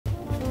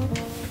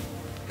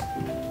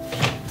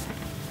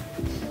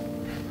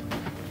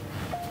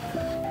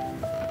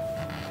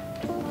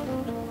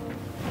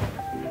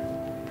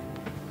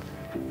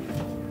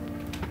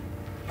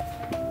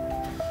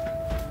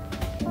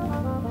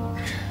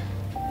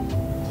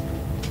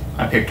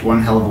I picked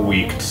one hell of a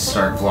week to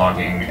start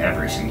vlogging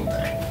every single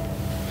day.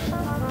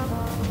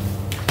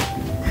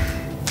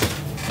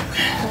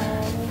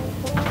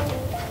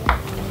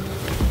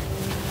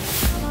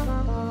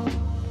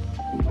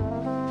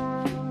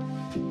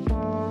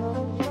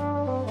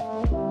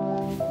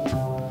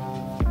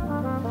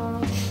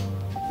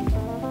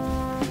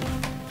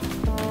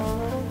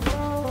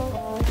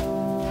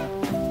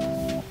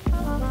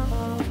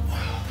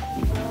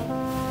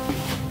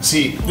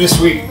 See, this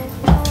week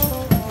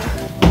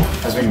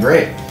has been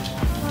great,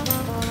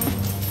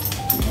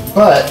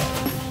 but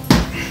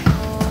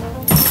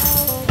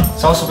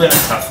it's also been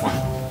a tough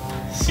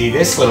one. See,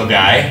 this little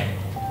guy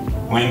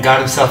went and got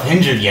himself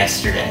injured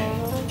yesterday.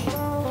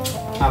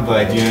 How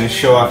bud, do you want to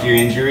show off your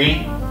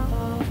injury?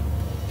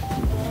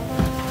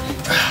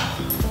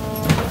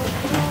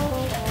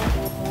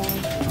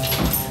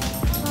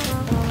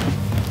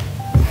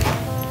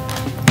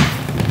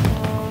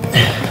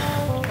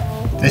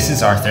 This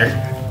is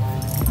Arthur.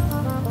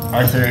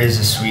 Arthur is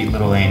a sweet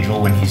little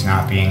angel when he's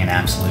not being an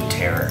absolute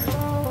terror.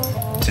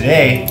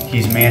 Today,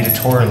 he's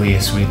mandatorily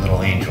a sweet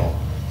little angel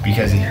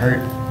because he hurt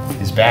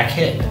his back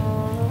hip.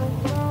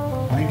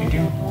 What did he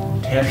do?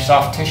 Tear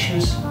soft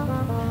tissues?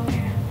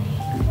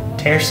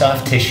 Tear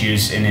soft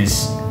tissues in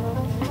his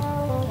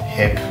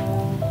hip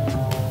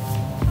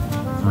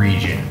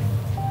region,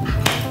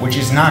 which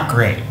is not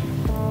great.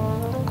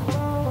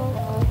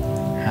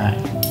 Huh.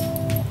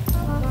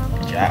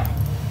 Good job.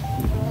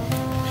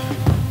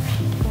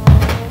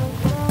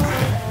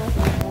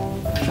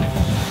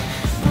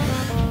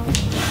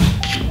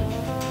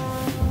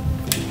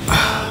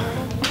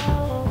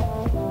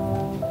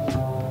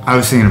 I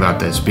was thinking about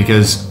this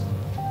because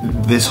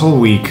this whole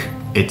week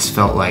it's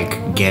felt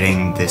like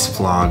getting this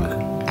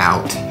vlog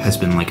out has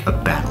been like a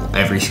battle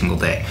every single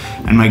day.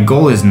 And my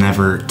goal is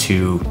never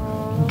to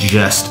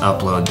just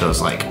upload those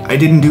like, I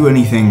didn't do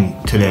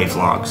anything today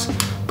vlogs.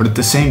 But at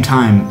the same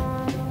time,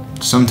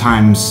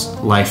 sometimes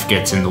life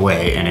gets in the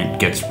way and it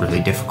gets really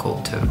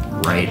difficult to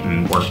write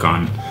and work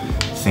on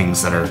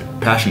things that are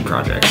passion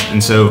projects.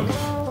 And so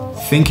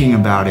thinking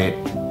about it,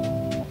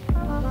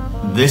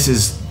 this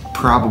is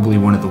probably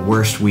one of the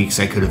worst weeks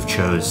I could have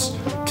chose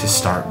to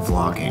start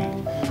vlogging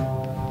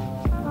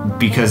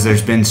because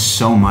there's been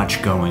so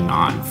much going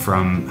on,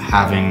 from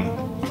having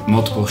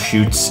multiple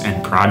shoots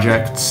and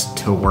projects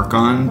to work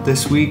on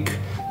this week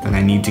that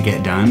I need to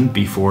get done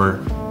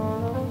before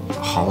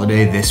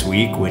holiday this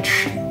week,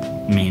 which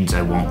means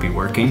I won't be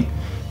working,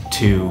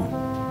 to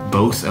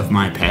both of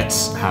my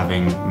pets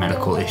having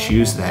medical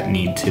issues that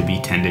need to be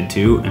tended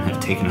to and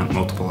have taken up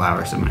multiple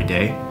hours of my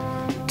day,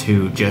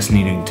 to just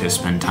needing to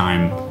spend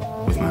time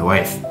with my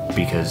wife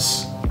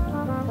because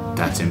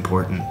that's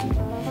important.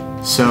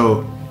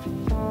 So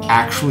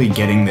actually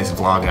getting this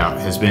vlog out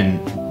has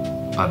been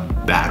a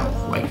battle,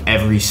 like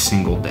every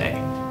single day.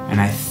 And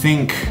I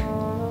think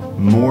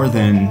more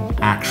than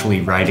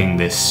actually writing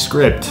this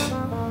script,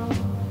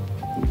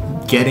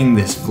 getting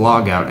this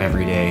vlog out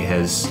every day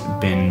has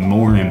been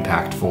more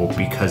impactful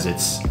because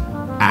it's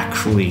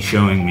actually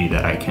showing me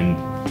that I can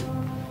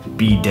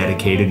be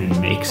dedicated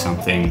and make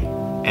something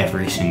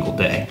every single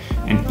day.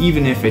 And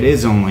even if it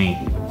is only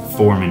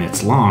 4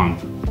 minutes long,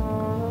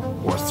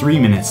 or 3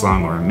 minutes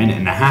long, or a minute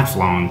and a half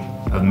long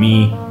of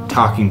me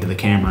talking to the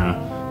camera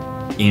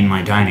in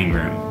my dining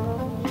room,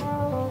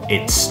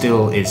 it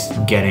still is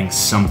getting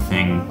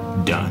something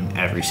done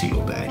every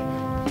single day.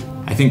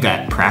 I think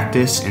that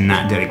practice and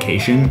that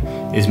dedication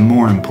is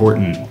more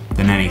important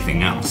than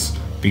anything else,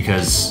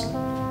 because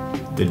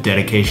the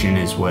dedication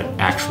is what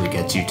actually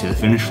gets you to the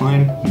finish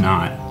line,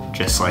 not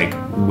just like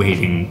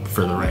waiting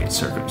for the right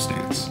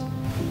circumstance.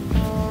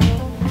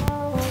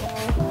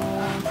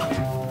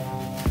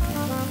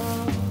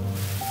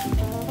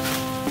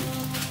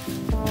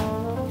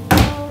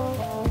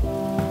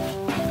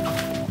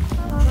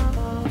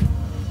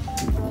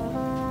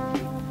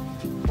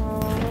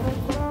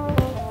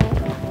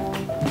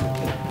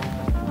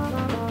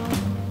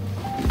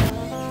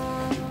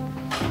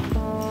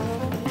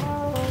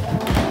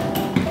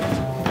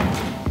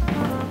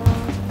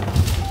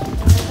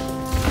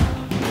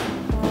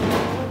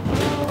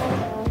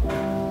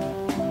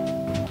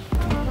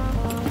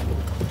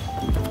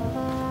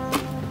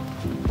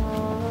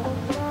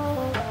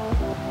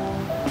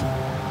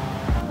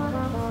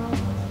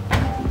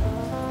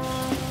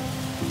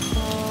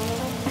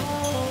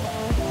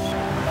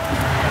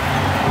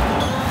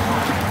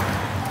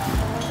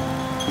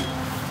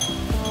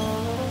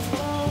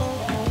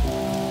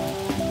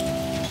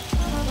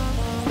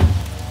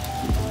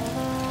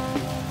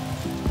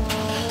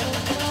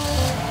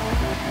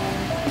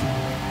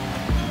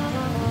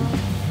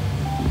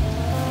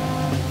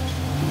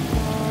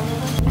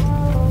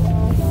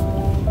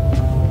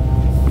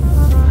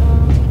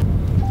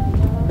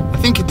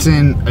 I think it's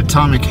in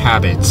Atomic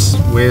Habits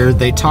where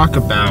they talk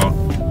about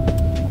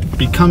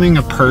becoming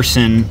a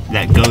person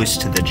that goes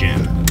to the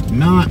gym.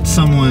 Not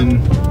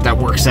someone that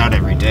works out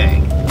every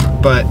day,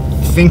 but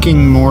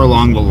thinking more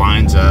along the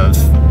lines of,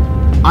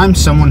 I'm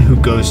someone who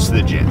goes to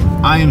the gym.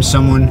 I am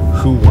someone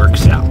who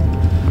works out.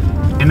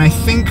 And I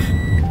think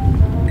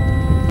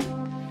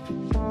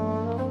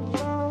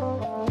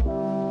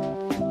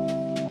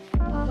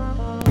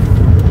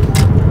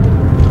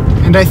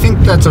And I think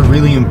that's a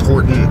really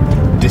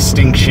important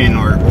distinction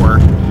or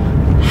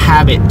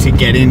habit to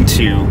get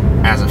into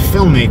as a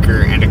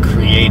filmmaker and a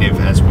creative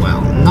as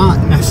well.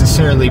 Not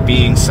necessarily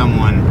being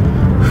someone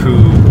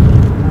who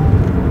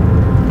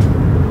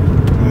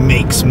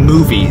makes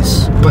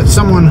movies, but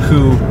someone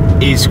who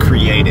is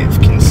creative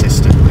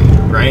consistently,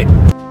 right?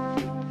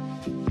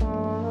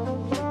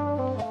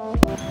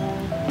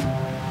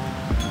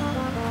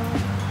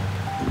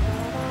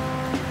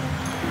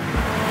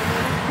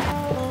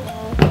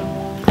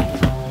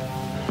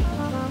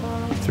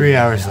 Three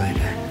hours later.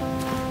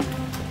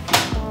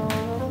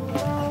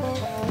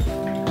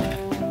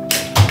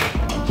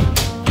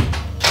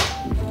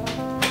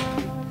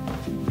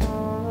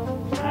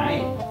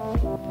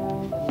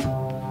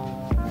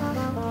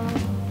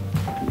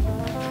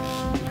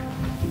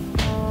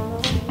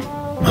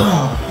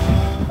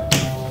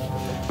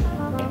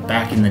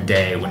 Back in the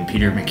day when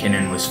Peter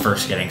McKinnon was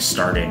first getting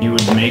started, he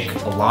would make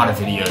a lot of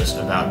videos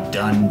about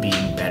done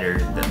being better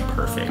than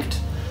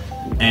perfect.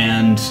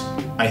 And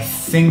I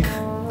think,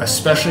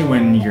 especially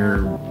when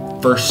you're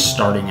first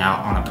starting out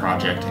on a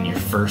project and you're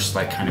first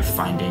kind of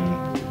finding,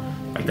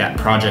 that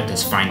project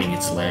is finding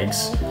its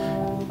legs,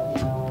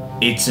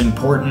 it's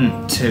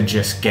important to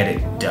just get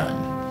it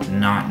done,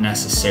 not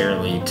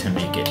necessarily to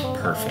make it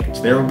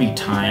perfect. There will be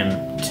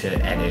time to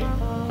edit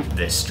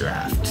this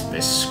draft,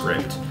 this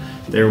script.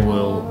 There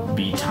will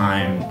be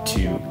time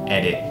to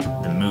edit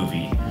the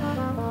movie.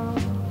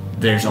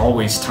 There's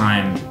always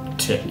time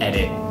to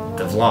edit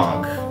the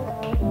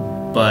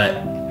vlog,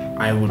 but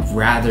I would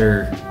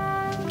rather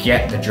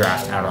get the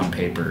draft out on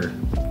paper,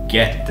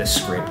 get the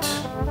script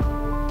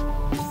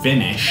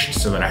finished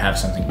so that I have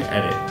something to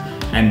edit,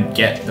 and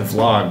get the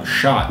vlog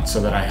shot so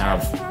that I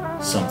have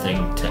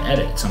something to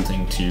edit,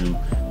 something to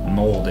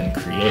mold and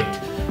create.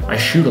 I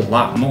shoot a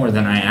lot more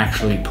than I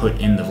actually put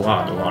in the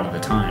vlog a lot of the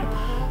time.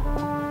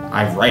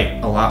 I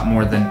write a lot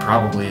more than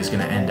probably is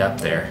gonna end up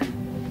there.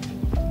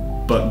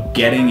 But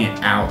getting it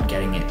out,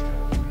 getting it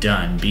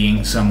done,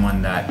 being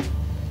someone that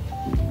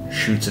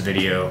shoots a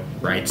video,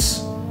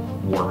 writes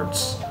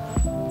words,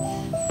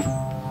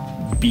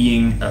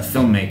 being a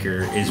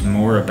filmmaker is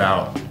more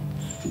about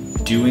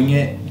doing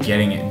it,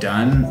 getting it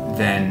done,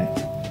 than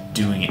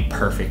doing it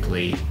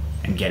perfectly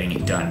and getting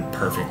it done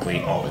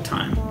perfectly all the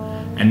time.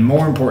 And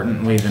more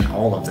importantly than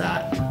all of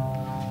that,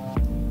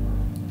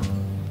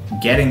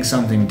 getting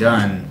something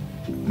done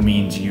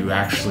means you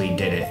actually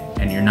did it,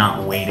 and you're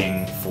not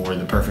waiting for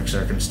the perfect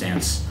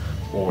circumstance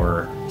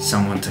or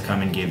someone to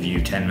come and give you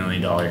 $10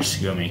 million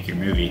to go make your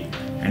movie.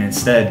 And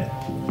instead,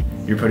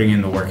 you're putting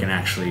in the work and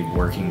actually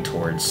working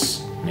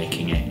towards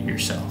making it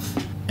yourself.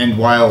 And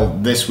while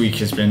this week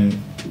has been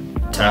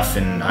tough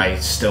and I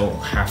still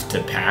have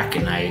to pack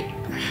and I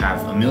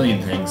have a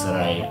million things that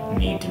I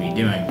need to be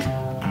doing,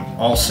 I'm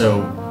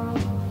also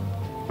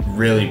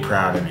really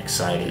proud and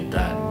excited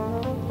that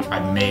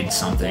I've made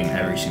something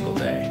every single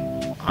day.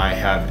 I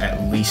have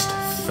at least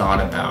thought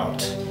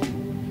about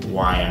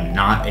why I'm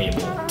not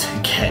able to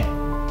get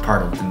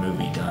part of the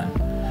movie done.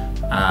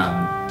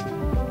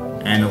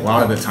 And a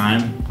lot of the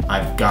time,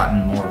 I've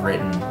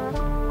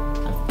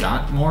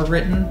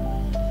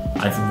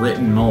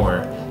written more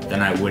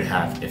than I would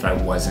have if I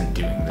wasn't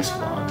doing this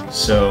vlog.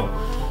 So,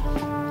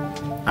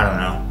 I don't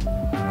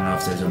know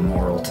if there's a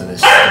moral to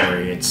this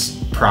story.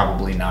 It's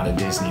probably not a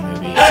Disney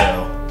movie,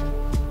 so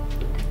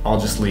I'll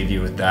just leave you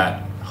with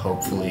that.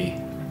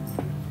 Hopefully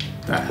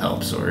that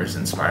helps or is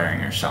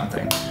inspiring or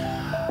something.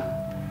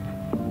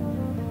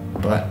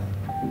 But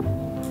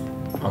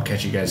I'll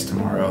catch you guys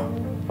tomorrow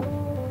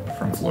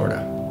from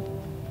Florida.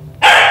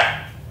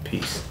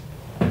 Peace.